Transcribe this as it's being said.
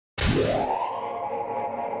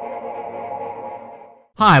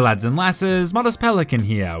Hi lads and lasses, Modest Pelican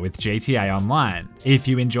here with GTA Online. If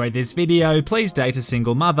you enjoyed this video, please date a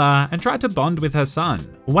single mother and try to bond with her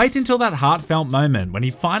son. Wait until that heartfelt moment when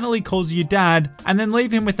he finally calls you dad, and then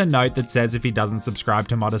leave him with a note that says if he doesn't subscribe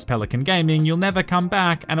to Modest Pelican Gaming, you'll never come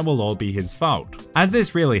back and it will all be his fault, as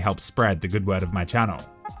this really helps spread the good word of my channel.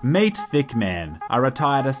 Meet Thick Man, a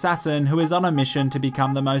retired assassin who is on a mission to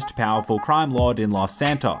become the most powerful crime lord in Los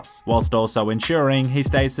Santos, whilst also ensuring he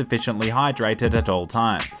stays sufficiently hydrated at all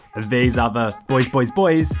times. These are the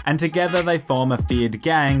boys, and together they form a feared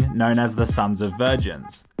gang known as the Sons of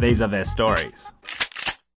Virgins. These are their stories.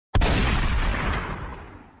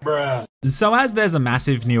 Bruh. So as there's a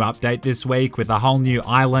massive new update this week with a whole new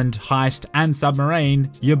island, heist, and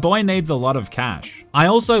submarine, your boy needs a lot of cash. I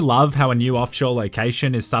also love how a new offshore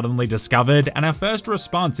location is suddenly discovered and our first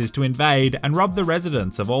response is to invade and rob the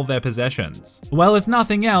residents of all their possessions. Well, if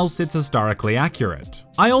nothing else, it's historically accurate.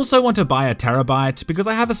 I also want to buy a terabyte because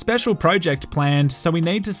I have a special project planned, so we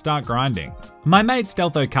need to start grinding. My mate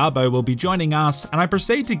Stealtho Carbo will be joining us and I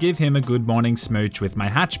proceed to give him a good morning smooch with my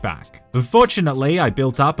hatchback. Fortunately, I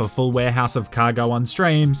built up a full warehouse of cargo on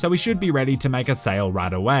stream, so we should be ready to make a sale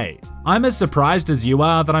right away. I'm as surprised as you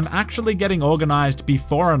are that I'm actually getting organized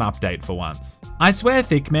before an update for once. I swear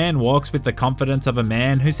Thick Man walks with the confidence of a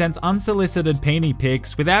man who sends unsolicited peenie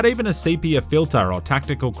pics without even a sepia filter or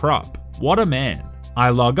tactical crop. What a man. I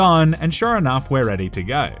log on and sure enough we're ready to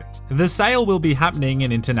go. The sale will be happening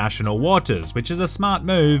in international waters, which is a smart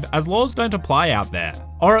move as laws don't apply out there.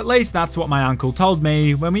 Or at least that's what my uncle told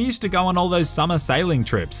me when we used to go on all those summer sailing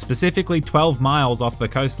trips, specifically 12 miles off the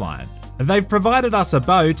coastline. They've provided us a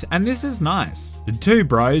boat and this is nice. Two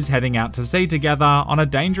bros heading out to sea together on a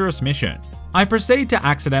dangerous mission. I proceed to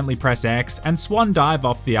accidentally press X and swan dive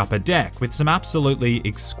off the upper deck with some absolutely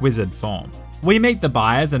exquisite form. We meet the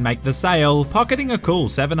buyers and make the sale, pocketing a cool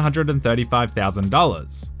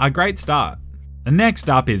 $735,000. A great start. Next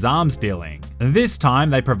up is arms dealing. This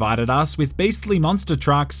time they provided us with beastly monster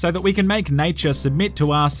trucks so that we can make nature submit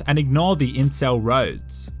to us and ignore the incel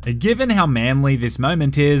roads. Given how manly this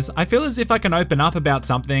moment is, I feel as if I can open up about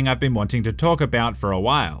something I've been wanting to talk about for a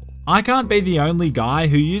while. I can't be the only guy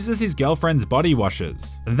who uses his girlfriend's body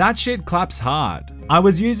washes. That shit claps hard. I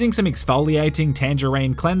was using some exfoliating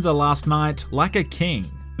tangerine cleanser last night like a king.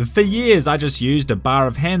 For years I just used a bar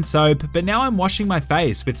of hand soap, but now I'm washing my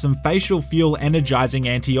face with some facial fuel energizing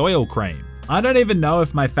anti-oil cream. I don't even know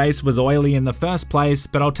if my face was oily in the first place,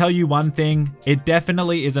 but I'll tell you one thing, it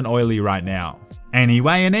definitely isn't oily right now.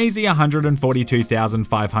 Anyway, an easy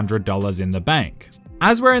 $142,500 in the bank.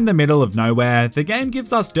 As we're in the middle of nowhere, the game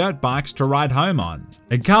gives us dirt bikes to ride home on.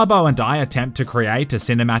 Carbo and I attempt to create a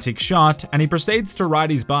cinematic shot and he proceeds to ride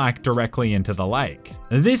his bike directly into the lake.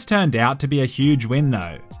 This turned out to be a huge win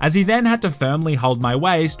though, as he then had to firmly hold my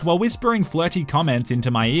waist while whispering flirty comments into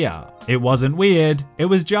my ear. It wasn't weird, it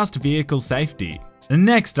was just vehicle safety.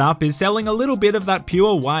 Next up is selling a little bit of that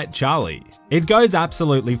pure white Charlie. It goes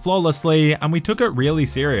absolutely flawlessly and we took it really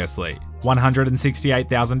seriously.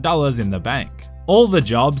 $168,000 in the bank. All the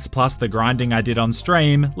jobs plus the grinding I did on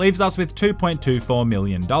stream leaves us with $2.24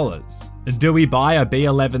 million. Do we buy a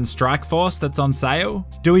B11 Strike Force that's on sale?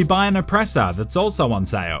 Do we buy an oppressor that's also on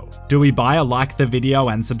sale? Do we buy a like the video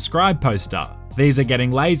and subscribe poster? These are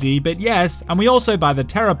getting lazy, but yes, and we also buy the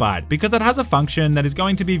terabyte because it has a function that is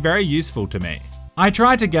going to be very useful to me. I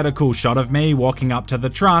try to get a cool shot of me walking up to the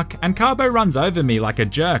truck and Carbo runs over me like a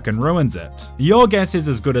jerk and ruins it. Your guess is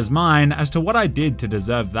as good as mine as to what I did to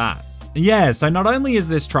deserve that. Yeah, so not only is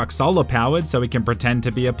this truck solar powered so it can pretend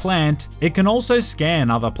to be a plant, it can also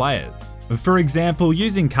scan other players. For example,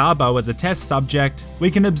 using Carbo as a test subject,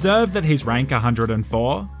 we can observe that he's rank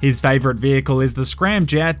 104, his favourite vehicle is the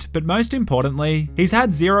scramjet, but most importantly, he's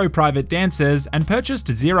had 0 private dances and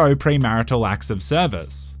purchased 0 premarital acts of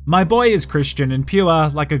service. My boy is Christian and pure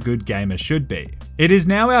like a good gamer should be. It is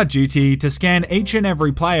now our duty to scan each and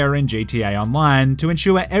every player in GTA Online to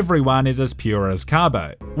ensure everyone is as pure as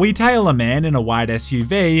Carbo. We tail a man in a white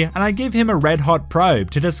SUV and I give him a red hot probe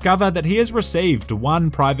to discover that he has received 1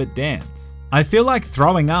 private dance. I feel like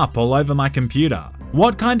throwing up all over my computer.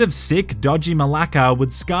 What kind of sick, dodgy malacca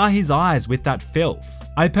would scar his eyes with that filth?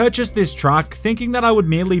 I purchased this truck thinking that I would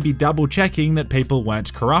merely be double checking that people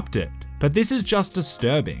weren't corrupted, but this is just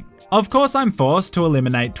disturbing. Of course I'm forced to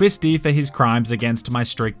eliminate Twisty for his crimes against my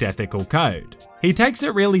strict ethical code. He takes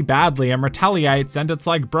it really badly and retaliates and it's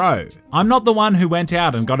like, bro, I'm not the one who went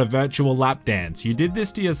out and got a virtual lap dance, you did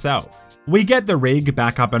this to yourself. We get the rig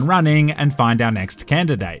back up and running and find our next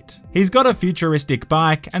candidate. He's got a futuristic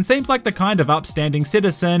bike and seems like the kind of upstanding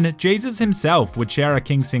citizen Jesus himself would share a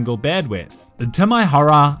king single bed with. To my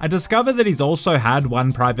horror, I discover that he's also had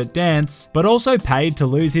one private dance, but also paid to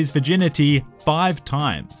lose his virginity 5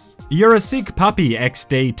 times. You're a sick puppy,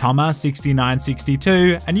 XD Toma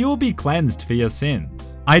 6962, and you will be cleansed for your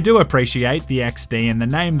sins. I do appreciate the XD in the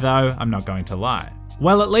name though, I'm not going to lie.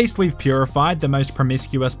 Well, at least we've purified the most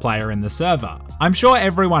promiscuous player in the server. I'm sure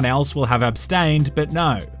everyone else will have abstained, but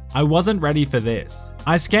no, I wasn't ready for this.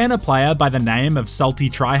 I scan a player by the name of Salty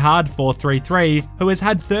Tryhard 433 who has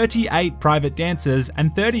had 38 private dances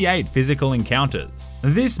and 38 physical encounters.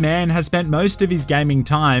 This man has spent most of his gaming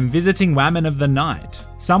time visiting Women of the Night.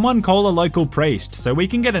 Someone call a local priest so we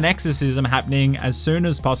can get an exorcism happening as soon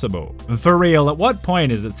as possible. For real, at what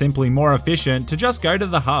point is it simply more efficient to just go to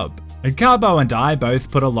the hub? Carbo and I both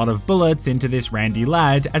put a lot of bullets into this randy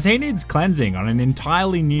lad as he needs cleansing on an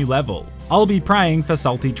entirely new level. I'll be praying for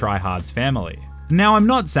Salty Tryhard's family. Now, I'm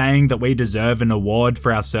not saying that we deserve an award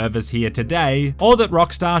for our service here today, or that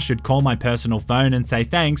Rockstar should call my personal phone and say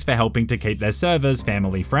thanks for helping to keep their servers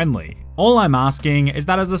family friendly. All I'm asking is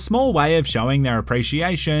that as a small way of showing their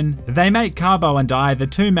appreciation, they make Carbo and I the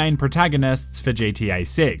 2 main protagonists for GTA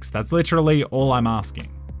 6. That's literally all I'm asking.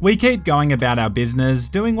 We keep going about our business,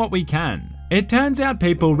 doing what we can. It turns out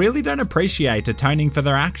people really don't appreciate atoning for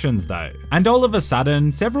their actions though, and all of a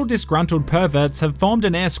sudden, several disgruntled perverts have formed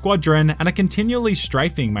an air squadron and are continually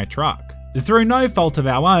strafing my truck. Through no fault of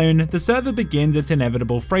our own, the server begins its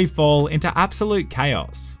inevitable freefall into absolute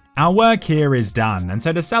chaos. Our work here is done, and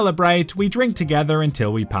so to celebrate, we drink together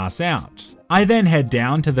until we pass out. I then head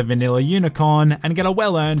down to the Vanilla Unicorn and get a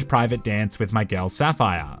well-earned private dance with my girl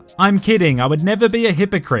Sapphire. I'm kidding, I would never be a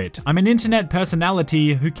hypocrite. I'm an internet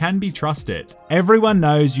personality who can be trusted. Everyone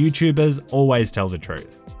knows YouTubers always tell the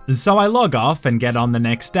truth. So I log off and get on the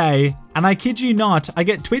next day, and I kid you not, I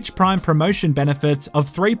get Twitch Prime promotion benefits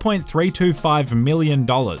of $3.325 million.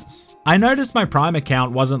 I noticed my Prime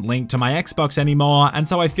account wasn't linked to my Xbox anymore, and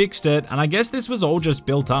so I fixed it, and I guess this was all just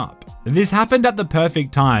built up. This happened at the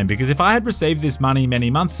perfect time, because if I had received this money many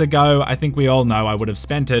months ago, I think we all know I would have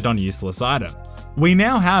spent it on useless items. We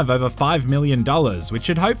now have over $5 million, which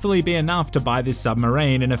should hopefully be enough to buy this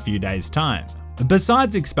submarine in a few days' time.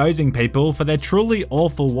 Besides exposing people for their truly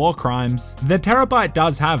awful war crimes, the Terabyte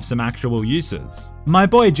does have some actual uses. My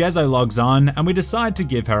boy Jezzo logs on, and we decide to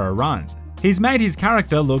give her a run. He's made his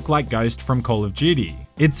character look like Ghost from Call of Duty.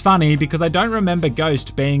 It's funny because I don't remember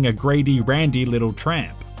Ghost being a greedy, randy little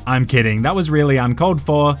tramp. I'm kidding, that was really uncalled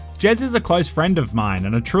for. Jez is a close friend of mine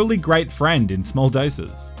and a truly great friend in small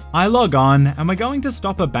doses. I log on and we're going to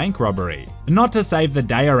stop a bank robbery. Not to save the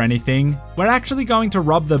day or anything, we're actually going to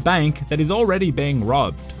rob the bank that is already being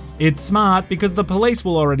robbed. It's smart because the police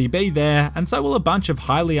will already be there and so will a bunch of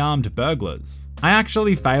highly armed burglars. I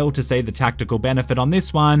actually fail to see the tactical benefit on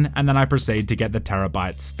this one, and then I proceed to get the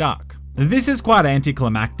Terabyte stuck. This is quite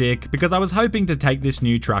anticlimactic because I was hoping to take this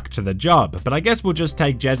new truck to the job, but I guess we'll just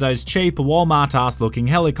take Jezzo's cheap Walmart-ass looking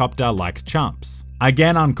helicopter like chumps.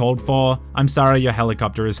 Again uncalled for, I'm sorry your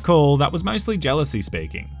helicopter is cool, that was mostly jealousy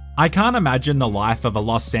speaking. I can't imagine the life of a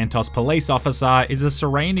Los Santos police officer is a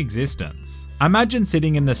serene existence. Imagine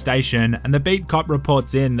sitting in the station and the beat cop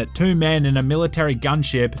reports in that 2 men in a military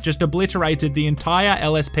gunship just obliterated the entire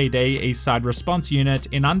LSPD East Side Response Unit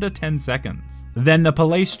in under 10 seconds. Then the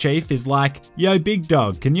police chief is like, yo big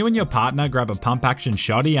dog, can you and your partner grab a pump action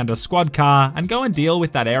shotty and a squad car and go and deal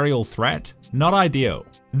with that aerial threat? Not ideal.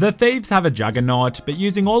 The thieves have a juggernaut, but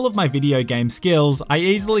using all of my video game skills, I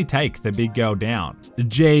easily take the big girl down.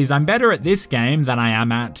 Geez, I'm better at this game than I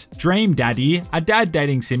am at Dream Daddy, a dad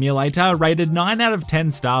dating simulator rated 9 out of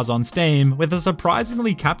 10 stars on Steam with a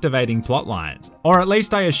surprisingly captivating plotline. Or at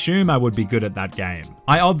least I assume I would be good at that game.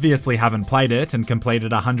 I obviously haven't played it and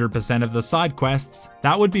completed 100% of the side quests.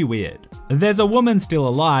 That would be weird. There's a woman still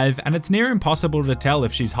alive and it's near impossible to tell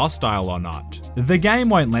if she's hostile or not. The game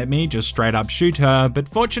won't let me just straight up shoot her, but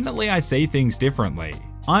fortunately I see things differently.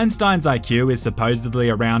 Einstein's IQ is supposedly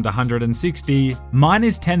around 160, mine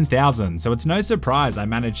is 10,000, so it's no surprise I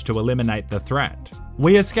managed to eliminate the threat.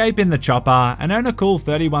 We escape in the chopper and earn a cool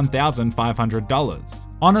 $31,500.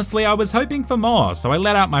 Honestly, I was hoping for more, so I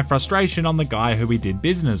let out my frustration on the guy who we did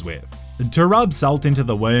business with. To rub salt into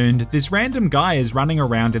the wound, this random guy is running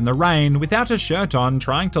around in the rain without a shirt on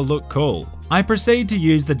trying to look cool. I proceed to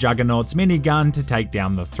use the Juggernaut's minigun to take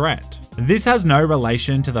down the threat. This has no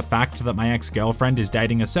relation to the fact that my ex-girlfriend is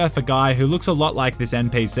dating a surfer guy who looks a lot like this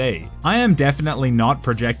NPC. I am definitely not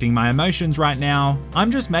projecting my emotions right now,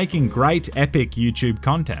 I'm just making great epic YouTube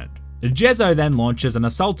content. Jezzo then launches an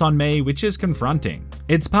assault on me, which is confronting.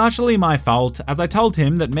 It's partially my fault, as I told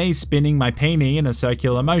him that me spinning my peenie in a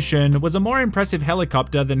circular motion was a more impressive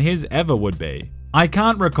helicopter than his ever would be. I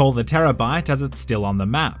can't recall the terabyte as it's still on the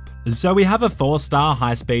map. So we have a 4-star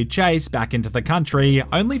high-speed chase back into the country,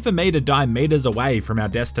 only for me to die meters away from our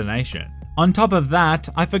destination. On top of that,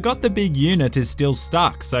 I forgot the big unit is still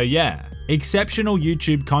stuck, so yeah, exceptional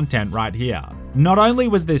YouTube content right here. Not only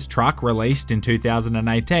was this truck released in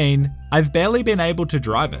 2018, I've barely been able to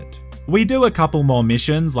drive it. We do a couple more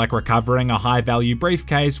missions like recovering a high-value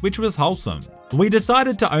briefcase, which was wholesome. We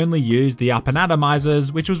decided to only use the up and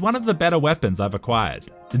atomizers, which was one of the better weapons I've acquired.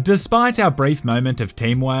 Despite our brief moment of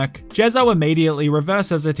teamwork, Jezzo immediately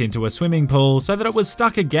reverses it into a swimming pool so that it was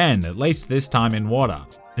stuck again, at least this time in water.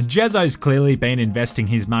 Jezzo's clearly been investing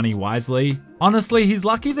his money wisely. Honestly, he's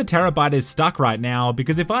lucky the terabyte is stuck right now,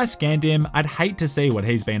 because if I scanned him, I'd hate to see what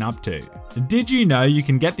he's been up to. Did you know you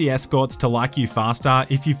can get the escorts to like you faster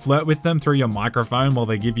if you flirt with them through your microphone while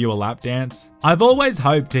they give you a lap dance? I've always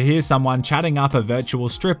hoped to hear someone chatting up a virtual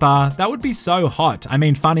stripper. That would be so hot. I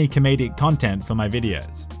mean, funny comedic content for my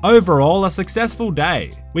videos. Overall, a successful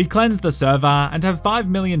day. We cleansed the server and have $5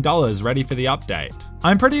 million ready for the update.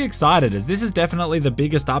 I'm pretty excited, as this is definitely the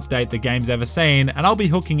biggest update the game's ever seen, and I'll be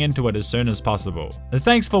hooking into it as soon as possible.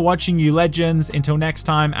 Thanks for watching, you legends. Until next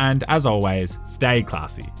time, and as always, stay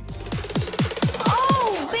classy.